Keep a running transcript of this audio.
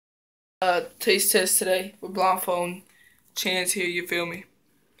Taste test today with blindfold. Chance here, you feel me?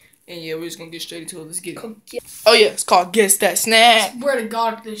 And yeah, we're just gonna get straight into it. Let's get it. Oh yeah, it's called Guess That Snack. I swear to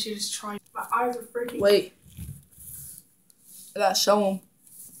God, this shit is trying. My eyes are freaking. Wait. I gotta show them.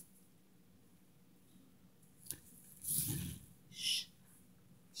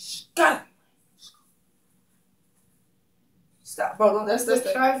 Got it. Stop, bro. That's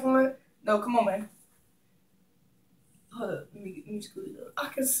that. No, come on, man. Hold up. Let me scoot it up. I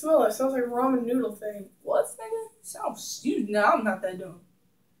can smell it. It sounds like a ramen noodle thing. What, nigga? Sounds you. Nah, I'm not that dumb.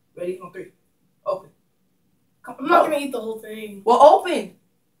 Ready? On 3. Open. Come on. I'm not gonna eat the whole thing. Well, open.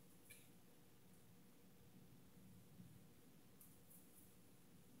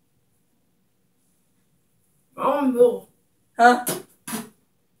 Ramen noodle. Huh?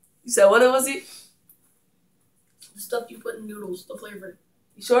 You said what was it? The stuff you put in noodles, the flavor.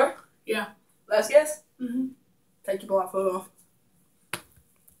 You sure? Yeah. Last guess? Mm-hmm. Take your blindfold off.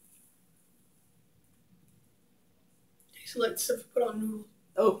 Tastes like stuff you put on noodles.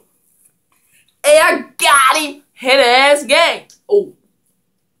 Oh. Hey, I got him! Hit ass gang! Oh.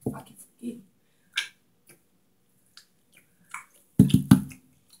 I can forget.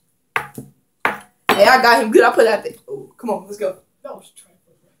 Hey, I got him good. I put that thing. Oh, come on, let's go. That was trying to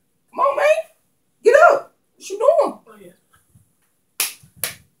put it. Come on, man. Get up. What you doing? Oh, yeah.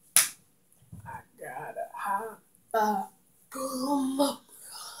 I gotta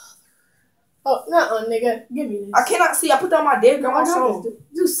Oh, nuh-uh, nigga. Give me this. I cannot see. I put that on my dead grandma's phone.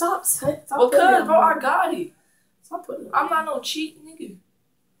 Dude, stop. Stop Because, bro, I got it. Stop putting it. I'm not no cheat nigga.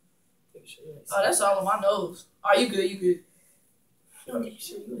 Oh, that's all on my nose. Oh, you good, you good. I'm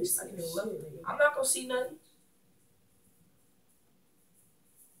not gonna see nothing.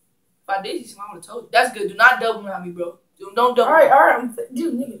 If I did see something, I would have told you. That's good. Do not double on me, bro. Dude, don't double. Alright.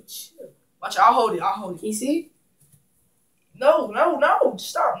 Dude, nigga, chill. Watch it. I'll hold it. I'll hold it. Can you see? No.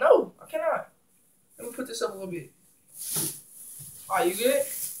 Stop. No, I cannot. Let me put this up a little bit. Are you good?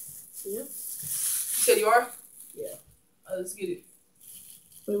 Yeah. You said you are? Yeah. Let's get it.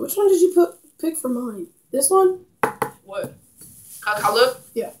 Wait, which one did you pick for mine? This one? What? Can I look?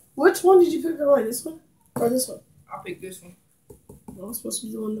 Yeah. Which one did you pick for mine? This one? Or this one? I'll pick this one. Well, it's supposed to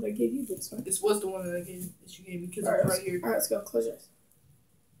be the one that I gave you, but it's fine. This was the one that you gave me because All it's right here. Alright, let's go. Close your eyes.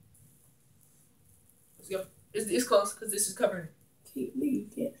 Let's go. It's close because this is covering it. Okay, you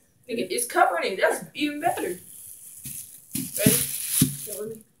can't. Nigga, it's covering it. That's even better. Ready? Yeah, let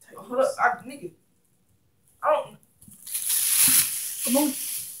me Hold up. Nigga. I don't. Come on.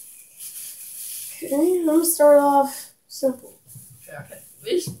 Okay, I'm gonna start off simple. Okay.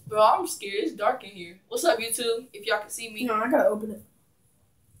 Bro, I'm scared. It's dark in here. What's up, YouTube? If y'all can see me. No, I gotta open it.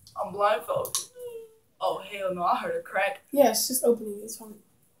 I'm blindfolded. Oh, hell no. I heard a crack. Yeah, it's just opening. It's fine.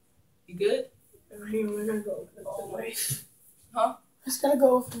 You good? Hang on, I gotta go open it. Oh, huh? I just gotta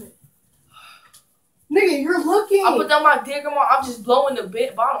go open it. Nigga, you're looking. I put down my dick. I'm just blowing the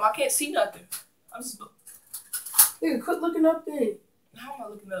bottom. I can't see nothing. I'm just. Nigga, quit looking up then. How am I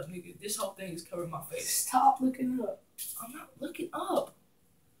looking up, nigga? This whole thing is covering my face. Stop looking up. I'm not looking up.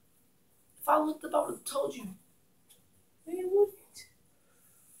 If I looked up, I would have told you. Hey, look.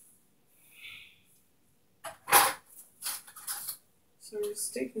 So it's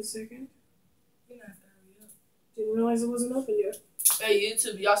taking a second. You're gonna have to hurry up. Didn't realize it wasn't open yet. Hey,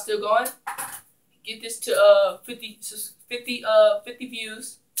 YouTube, y'all still going? Get this to 50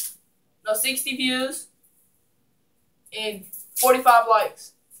 views. No, 60 views. And 45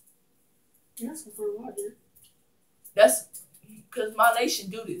 likes. You're asking for a lot, dude. That's because my nation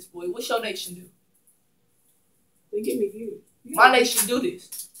do this, boy. What's your nation do? They give me views. My nation do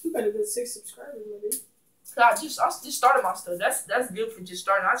this. You got a good 6 subscribers, my dude. I just started my stuff. That's good for just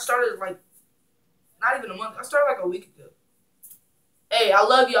starting. I started like not even a month. I started like a week ago. Hey, I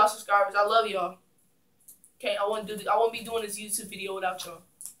love y'all subscribers. I love y'all. Okay, I wouldn't do this. I wouldn't be doing this YouTube video without y'all.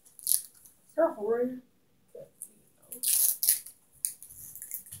 Careful, right?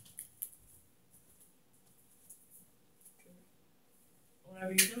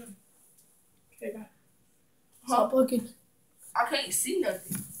 Whatever you're doing. Okay, bye. Stop looking. I can't see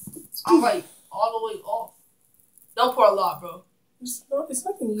nothing. I'm like all the way off. Don't pour a lot, bro. It's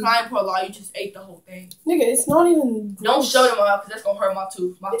nothing. I ain't pour a lot. You just ate the whole thing. Nigga, it's not even. Don't show them out because that's gonna hurt my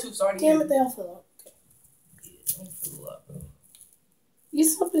tooth. My tooth's already. Damn it, they all fell out. Okay. Yeah, don't fill up, bro. Eat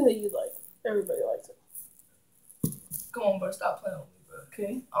something that you like. Everybody likes it. Come on, bro. Stop playing with me, bro.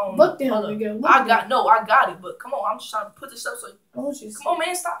 Okay. Look down, nigga. I got it, but come on. I'm just trying to put this up so. I want you to come on,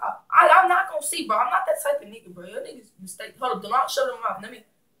 man. Stop. I'm not gonna see, bro. I'm not that type of nigga, bro. Your niggas mistake. Hold up. Do not show them out. Let me.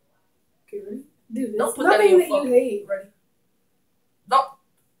 Okay, ready? Dude, don't put that in your phone. You hate. Ready? Don't.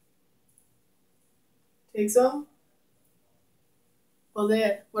 Take some. Well,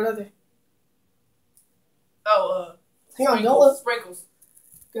 there. What other? Oh, hang on, don't look. Sprinkles.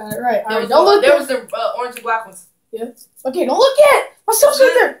 Got it right. All right, don't look. There was the orange and black ones. Yeah. Okay, don't look yet. My stuff's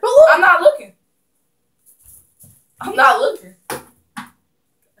right there. Don't look. I'm not looking. I'm not looking.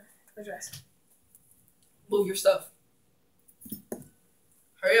 Address. Move your stuff.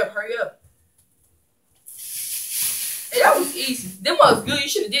 Hurry up, hurry up. Hey, that was easy. Them was good. You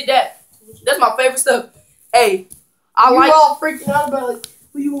should have did that. That's my favorite stuff. Hey, I like. You're all freaking out about like.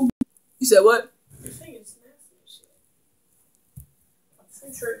 You said what? Your thing is nasty and shit.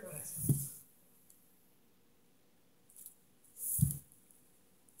 I'm sure it's nasty.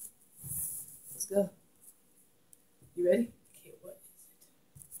 Let's go. You ready? Okay, what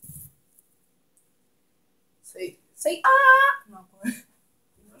is it? Say ah. No,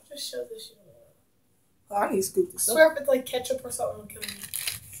 I'll just shove this shit. Oh, I need to scoop this I up. swear if it's like ketchup or something, it'll kill me.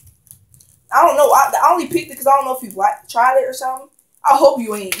 I don't know. I only picked it because I don't know if you tried it or something. I hope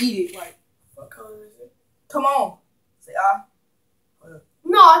you ain't eat it. Like, what color is it? come on. Say ah.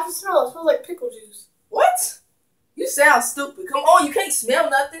 No, I can smell it. It smells like pickle juice. What? You sound stupid. Come on, you can't smell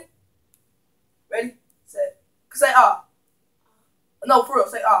nothing. Ready? Say ah. No, for real.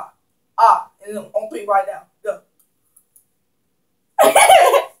 Say ah. Ah. And then on 3 right now. Go.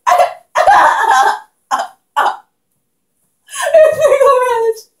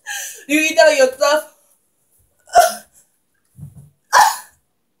 You eat that on your stuff?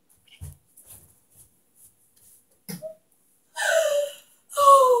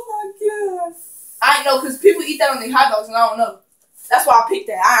 Oh my god. I ain't know because people eat that on their hot dogs and I don't know. That's why I picked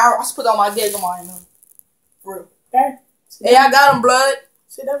that. I just put on my dead on mine. For real. Okay. Hey, I got them, blood.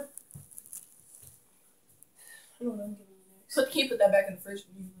 Sit down. I don't know. So can you put that back in the fridge?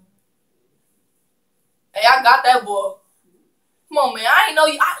 Hey, I got that boy. Come on, man. I ain't know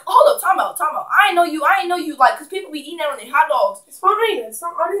you. Hold up, time out. I ain't know you like, because people be eating that on their hot dogs. It's fine. It's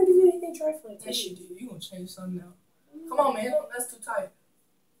not. I didn't give you anything trifling. Yes, you did. You gonna change something now. Come on, man. That's too tight.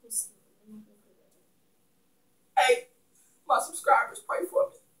 Hey, my subscribers, pray for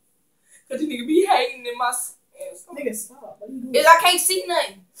me. Because you nigga be hating in my ass. Nigga, stop. What are you doing? I can't see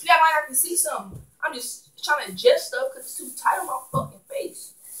nothing. You act like I can see something. I'm just trying to adjust stuff because it's too tight on my fucking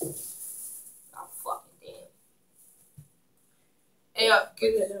face. I'm fucking damn. Hey,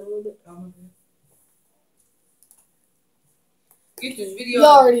 get that down a little bit. Get this video. You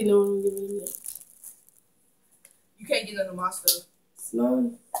already know what I'm giving you. You can't get none of my stuff. It's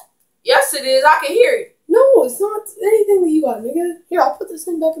none. Yes, it is. I can hear it. No, it's not anything that you got, nigga. Here, I'll put this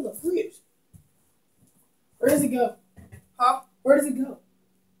thing back in the fridge. Where does it go? Huh? Where does it go?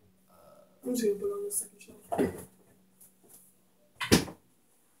 I'm just gonna put it on the second shelf.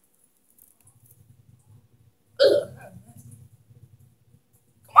 Ugh.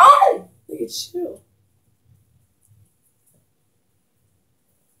 Come on! Nigga, chill.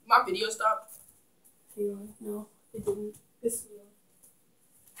 My video stopped. Hang on. No, it didn't. This one.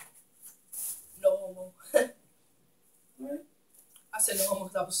 No homo. What? I said no homo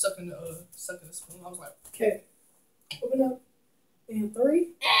because I was sucking the spoon. I was like, okay. Open up. And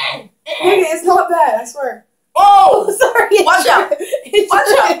 3. Nigga, it's not bad, I swear. oh! Sorry. Watch out.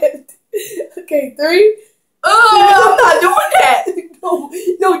 Watch out. Okay, 3. Oh, I'm not doing that.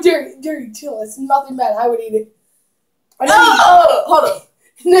 No, Jerry, chill. It's nothing bad. I would eat it. Hold up.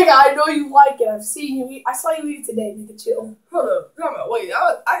 Nigga, I know you like it. I've seen you eat. I saw you eat it today, nigga. Chill. Hold up. Come on. Wait,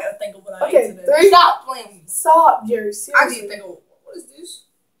 I gotta think of what I ate today. 3. Stop playing with me. Stop, Jerry. Seriously. I need to think of what is this?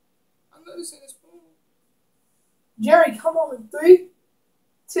 I know this ain't a spoon. Jerry, come on. 3,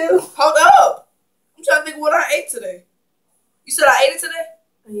 2. Hold up. I'm trying to think of what I ate today. You said I ate it today?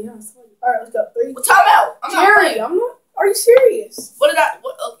 Yeah, I saw you. Alright, let's go. 3. Well, time out. I'm not Jerry, playing. I'm not. Are you serious? What did I?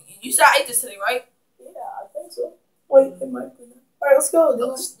 You said I ate this today, right? Yeah, I think so. Wait, it might be. Alright, let's go.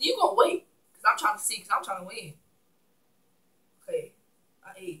 No, you gonna wait? Cause I'm trying to see. Cause I'm trying to win. Okay, I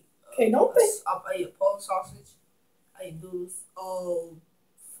ate. Okay, don't think. I ate a Polish sausage. I ate noodles. Oh,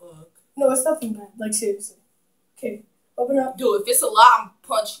 fuck. No, it's nothing bad. Like, seriously. Okay, open up. Dude, if it's a lot, I'm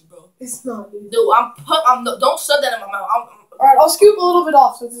punch you, bro. It's not, dude. Dude, don't shove that in my mouth. Alright, I'll scoop a little bit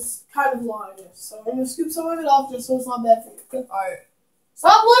off since it's kind of long. So I'm gonna scoop some of it off just so it's not bad for you. Okay? Alright.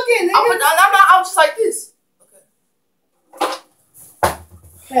 Stop looking, nigga. I'm not. I'm just like this. Okay.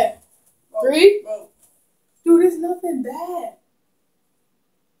 Okay. Bro, 3. Bro. Dude, it's nothing bad.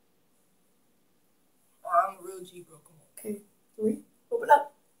 I'm a real G, bro. Come on. Okay. 3. Open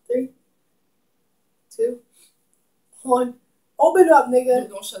up. 3, 2, 1. Open up, nigga. Dude,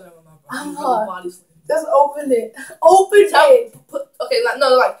 don't shut that in my mouth, bro. I'm Really not. body slam. Just open it. Open it. Okay,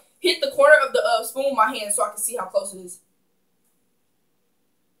 hit the corner of the spoon with my hand so I can see how close it is.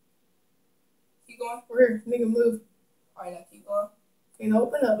 Keep going. Where? Nigga, move. Alright, now keep going. Okay, now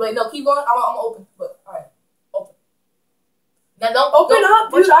open up. Wait, no, keep going. I'm open. But alright. Now don't open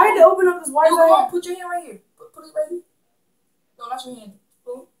up, dude. I had to open up this wire. Dude, come on, put your hand right here. Put it right here. No, not your hand.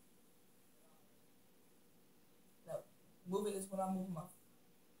 Boom. No, moving is when I'm moving my.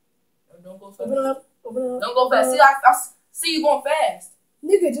 No, don't go fast. Open it up. Open it up. Don't go fast. See, I see you going fast.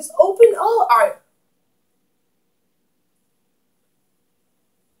 Nigga, just open up. All right.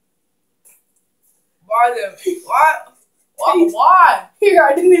 Why then? Why? Why? Here,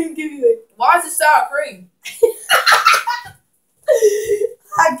 I didn't even give you it. Why is it sour cream?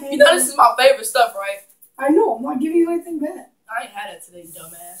 You know this is my favorite stuff, right? I know. I'm not giving you anything back. I ain't had that today,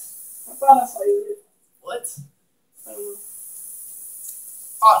 dumbass. I thought I saw you with it. What? I don't know.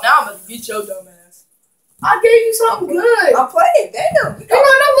 Oh, now I'm gonna beat your dumbass. I gave you something good. I'm playing. Damn. Come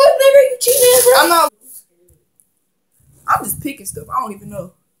on, no, look, nigga, you cheating ass, bro. I'm not. I'm just picking stuff. I don't even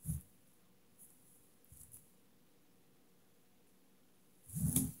know.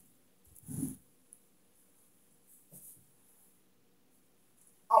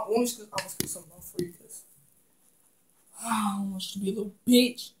 I'm gonna scoot something off for you, cause I don't want you to be a little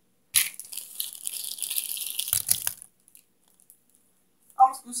bitch. I'm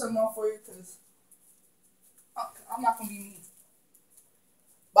gonna scoot something off for you, cause I'm not gonna be mean.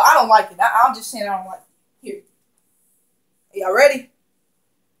 But I don't like it. I'm just saying I don't like it. Here. Hey, y'all ready?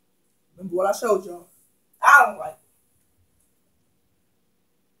 Remember what I showed y'all. I don't like it.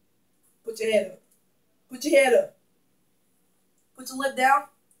 Put your head up. Put your head up. Put your lip down.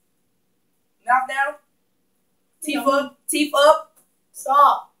 Mouth down. Teeth up. Teeth up.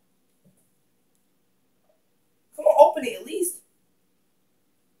 Stop. Come on, open it at least.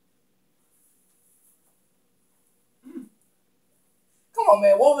 Come on,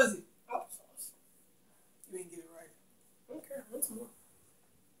 man. What was it? Applesauce. You didn't get it right. Okay, what's more?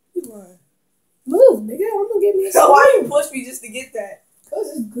 You lying. Move, nigga. I'm gonna get me a So why you push me just to get that? Cause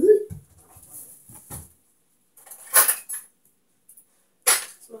it's good.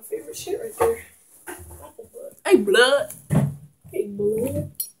 It's my favorite shit right there. Apple blood. Hey, blood. Hey,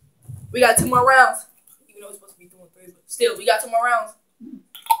 blood. We got 2 more rounds. Even though we're supposed to be doing 3, but still, we got 2 more rounds.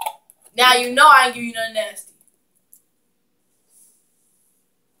 Now you know I ain't give you nothing nasty.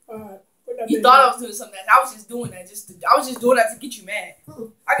 Alright. You thought I was doing something nasty. I was just doing that. I was just doing that to get you mad.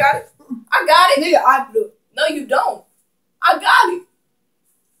 I got it. I got it. Nigga, I blew. No, you don't. I got it.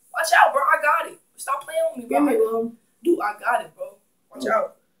 Watch out, bro. I got it. Stop playing with me, bro. Give me one. Dude, I got it, bro. Watch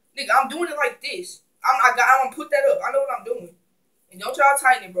out. Nigga, I'm doing it like this. I'm gonna put that up. I know what I'm doing. And don't try to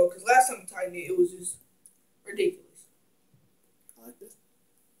tighten it, bro, because last time you tightened it, it was just ridiculous. I like this.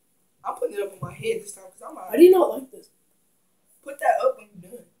 I'm putting it up on my head this time because I'm I do not like this. Put that up when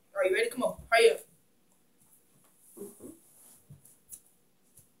you're done. Are you ready? Come on. Hurry up. Put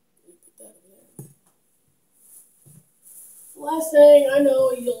that over there. Last thing, I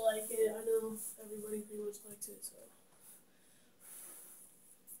know you'll like it. I know everybody pretty much likes it, so.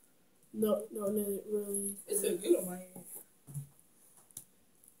 No, really. It's so good on my hand.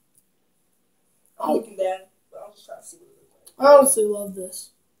 I'm looking down, but I'm just trying to see what it looks like. I honestly love this.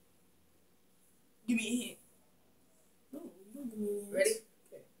 Give me a hint. No, you don't give me any. Ready?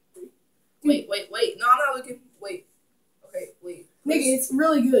 Okay. Wait. No, I'm not looking. Wait. Okay, wait. Nigga, it's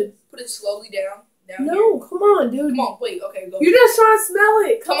really good. Put it slowly down. No, here. come on, dude. Come on, wait. Okay, go. You're just trying to smell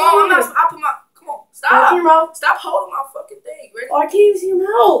it. Come on, I'm not. I put my. Come on. Stop. Open your mouth. Stop holding my fucking thing. Ready? Oh, I can't even see your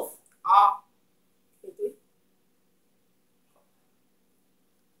mouth. Ah.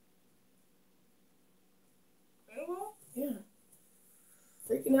 Yeah.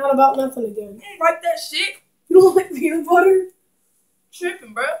 Freaking out about nothing again. You don't like that shit? You don't like peanut butter?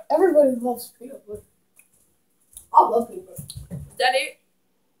 Tripping, bro. Everybody loves peanut butter. I love peanut butter. Is that it?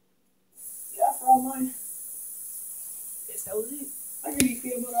 Yeah, for all mine. Yes, that was it. I could eat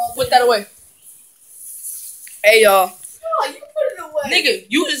peanut butter all day. Put that away. Hey, y'all. Oh, you put it away. Nigga,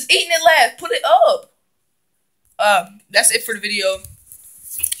 you just eating it last. Put it up. That's it for the video.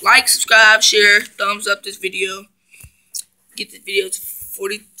 Like, subscribe, share, thumbs up this video. Get this video to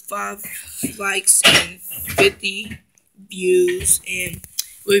 45 likes and 50 views. And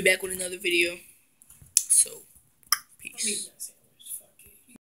we'll be back with another video. So, peace.